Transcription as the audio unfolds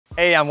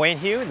Hey, I'm Wayne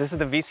Hugh. This is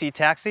the VC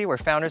Taxi, where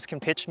founders can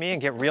pitch me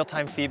and get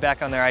real-time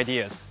feedback on their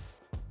ideas.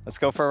 Let's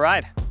go for a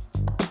ride.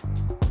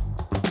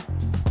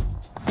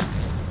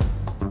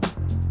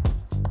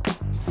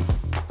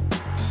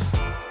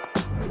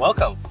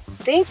 Welcome.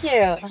 Thank you.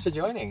 Thanks for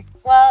joining.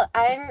 Well,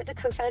 I'm the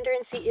co-founder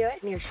and CEO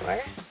at Nearshore.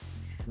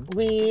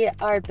 We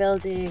are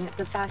building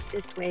the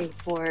fastest way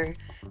for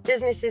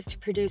businesses to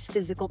produce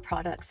physical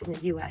products in the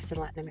US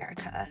and Latin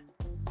America.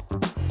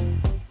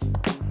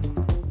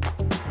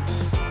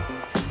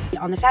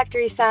 On the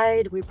factory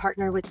side, we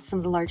partner with some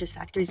of the largest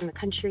factories in the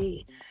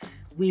country.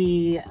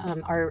 We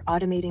are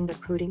automating the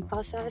coding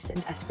process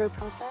and escrow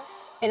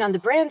process. And on the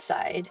brand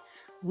side,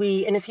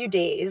 in a few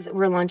days,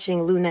 we're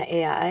launching Luna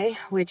AI,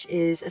 which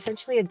is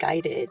essentially a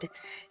guided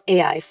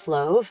AI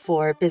flow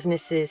for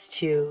businesses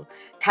to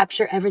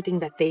capture everything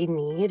that they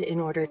need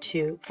in order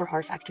for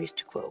our factories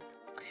to quote.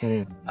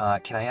 Can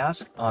I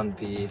ask, on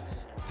the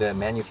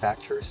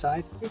manufacturer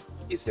side,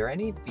 is there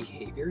any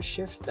behavior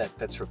shift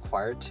that's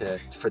required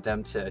for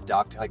them to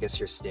adopt, I guess,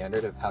 your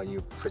standard of how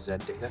you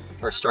present data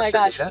or structure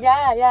data?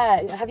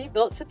 Yeah. Have you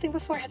built something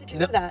before? How did you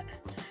do that?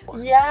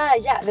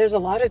 Yeah. There's a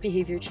lot of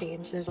behavior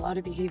change.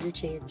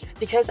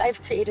 Because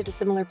I've created a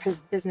similar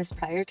business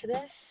prior to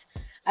this,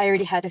 I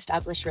already had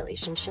established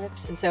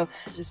relationships. And so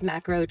it's this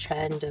macro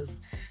trend of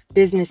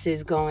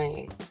businesses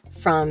going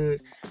from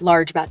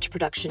large batch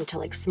production to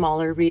like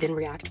smaller read and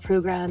react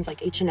programs.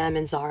 Like H&M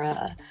and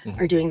Zara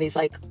are doing these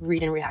like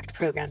read and react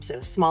programs.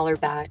 So smaller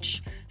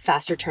batch,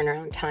 faster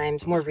turnaround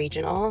times, more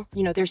regional.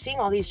 You know, they're seeing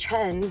all these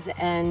trends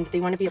and they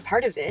want to be a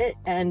part of it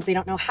and they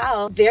don't know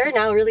how. They're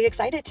now really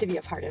excited to be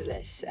a part of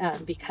this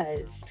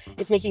because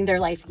it's making their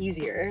life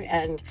easier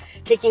and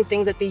taking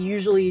things that they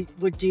usually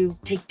would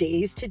take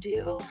days to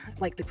do,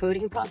 like the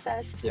coding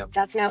process. Yep.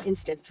 That's now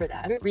instant for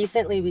them.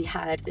 Recently, we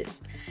had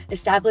this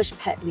established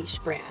pet leash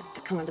brand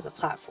to come onto the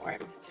platform.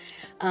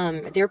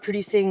 They're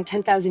producing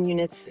 10,000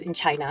 units in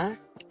China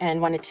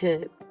and wanted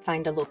to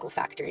find a local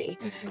factory.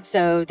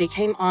 So they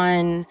came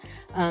on,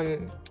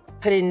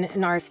 put in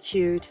an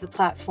RFQ to the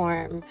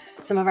platform.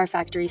 Some of our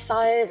factories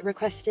saw it,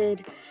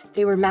 requested.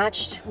 They were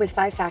matched with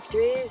 5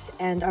 factories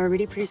and are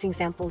already producing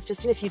samples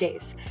just in a few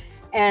days.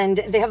 And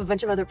they have a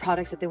bunch of other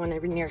products that they want to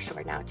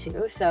nearshore now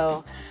too.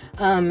 So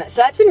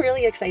that's been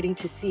really exciting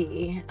to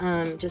see,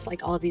 just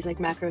like all of these like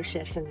macro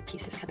shifts and the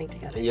pieces coming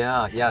together.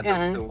 Yeah.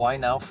 The why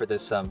now for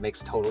this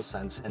makes total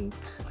sense. And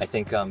I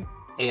think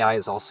AI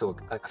is also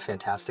a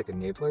fantastic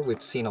enabler.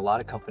 We've seen a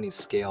lot of companies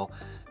scale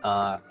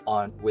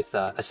with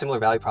a similar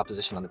value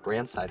proposition on the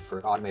brand side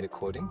for automated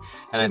quoting.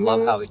 And I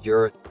love how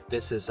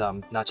this is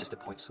not just a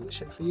point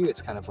solution for you,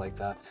 it's kind of like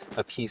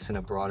a piece in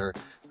a broader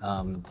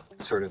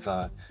sort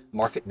of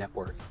market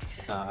network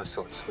of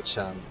sorts,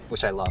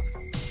 which I love.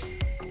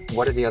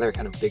 What are the other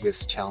kind of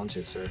biggest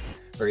challenges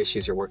or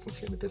issues you're working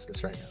through in the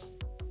business right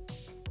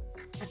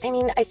now? I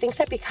mean, I think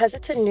that because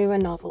it's a new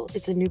and novel,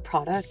 it's a new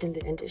product in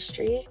the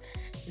industry,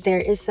 there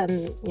is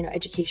some,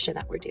 education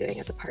that we're doing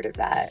as a part of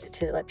that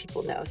to let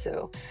people know.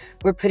 So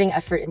we're putting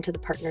effort into the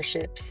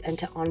partnerships and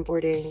to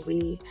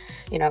onboarding.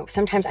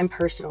 Sometimes I'm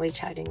personally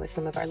chatting with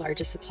some of our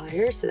largest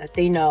suppliers so that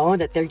they know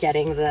that they're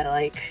getting the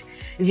like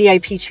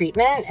VIP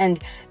treatment. And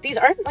these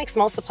aren't like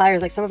small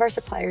suppliers. Like some of our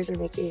suppliers are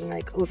making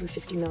like over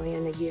 50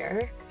 million a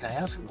year. Can I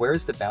ask,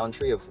 where's the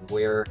boundary of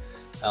where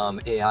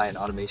AI and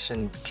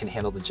automation can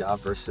handle the job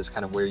versus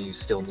kind of where you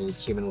still need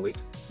human weight?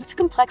 It's a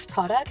complex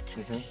product.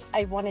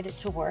 I wanted it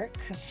to work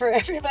for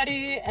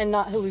everybody and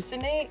not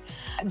hallucinate.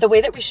 The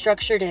way that we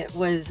structured it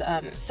was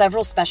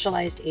several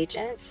specialized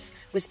agents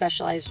with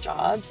specialized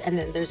jobs, and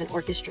then there's an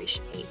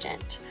orchestration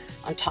agent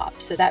on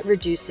top. So that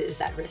reduces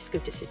that risk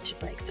of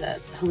like the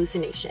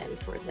hallucination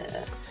for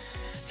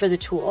the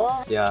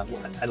tool. Yeah.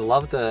 I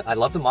love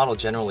the model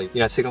generally.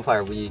 At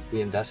SignalFire, we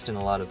invest in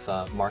a lot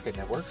of market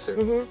networks,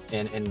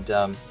 and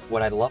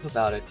what I love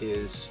about it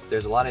is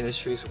there's a lot of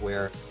industries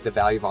where the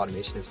value of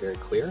automation is very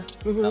clear,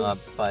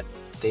 but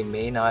they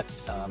may not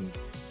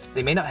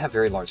have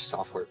very large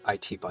software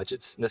IT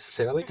budgets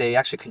necessarily. They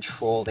actually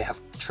they have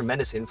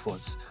tremendous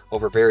influence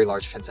over very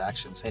large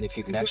transactions. And if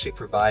you can actually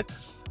provide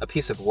a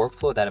piece of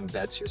workflow that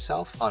embeds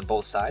yourself on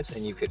both sides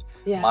and you could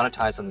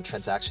monetize on the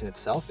transaction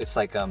itself, it's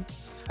like,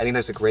 I think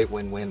there's a great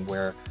win-win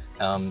where,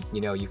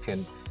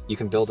 you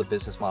can build a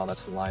business model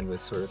that's aligned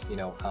with sort of,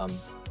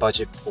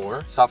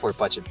 software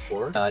budget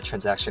poor,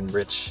 transaction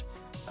rich,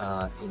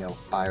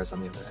 buyers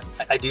on the other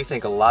end. I do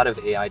think a lot of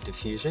AI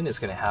diffusion is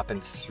going to happen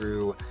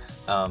through,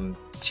 to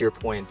your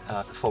point,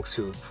 folks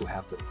who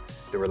have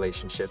the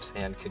relationships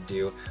and could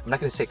do, I'm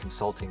not going to say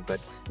consulting, but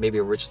maybe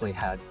originally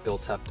had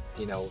built up,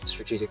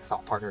 strategic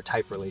thought partner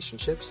type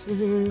relationships.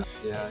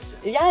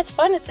 It's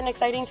fun. It's an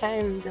exciting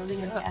time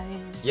building an AI.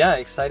 Yeah,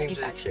 exciting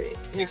manufacturing.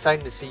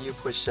 Exciting to see you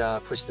push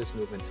this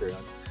movement through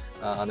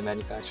on the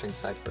manufacturing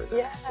side further.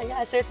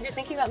 Yeah. So if you're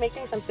thinking about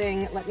making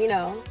something, let me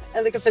know.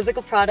 Like a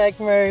physical product,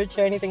 merch,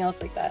 or anything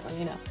else like that, let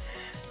me know.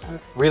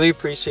 Really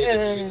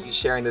appreciate you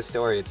sharing this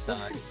story.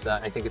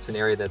 I think it's an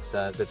area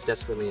that's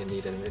desperately in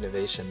need of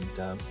innovation.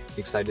 And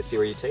excited to see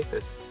where you take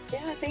this. Yeah,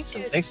 thank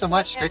you. Thanks so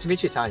much. Great to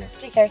meet you, Tanya.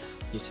 Take care.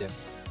 You too.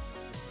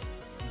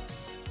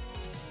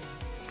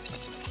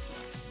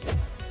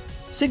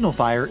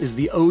 SignalFire is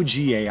the OG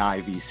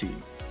AI VC.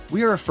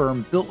 We are a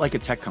firm built like a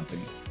tech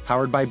company,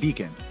 powered by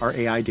Beacon, our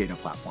AI data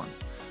platform.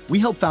 We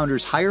help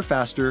founders hire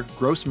faster,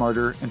 grow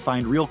smarter, and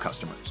find real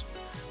customers.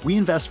 We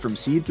invest from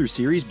seed through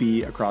Series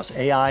B across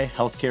AI,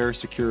 healthcare,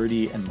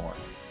 security, and more.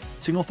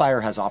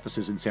 SignalFire has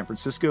offices in San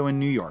Francisco and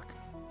New York.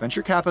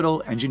 Venture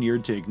capital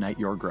engineered to ignite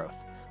your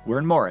growth.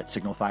 Learn more at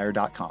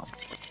signalfire.com.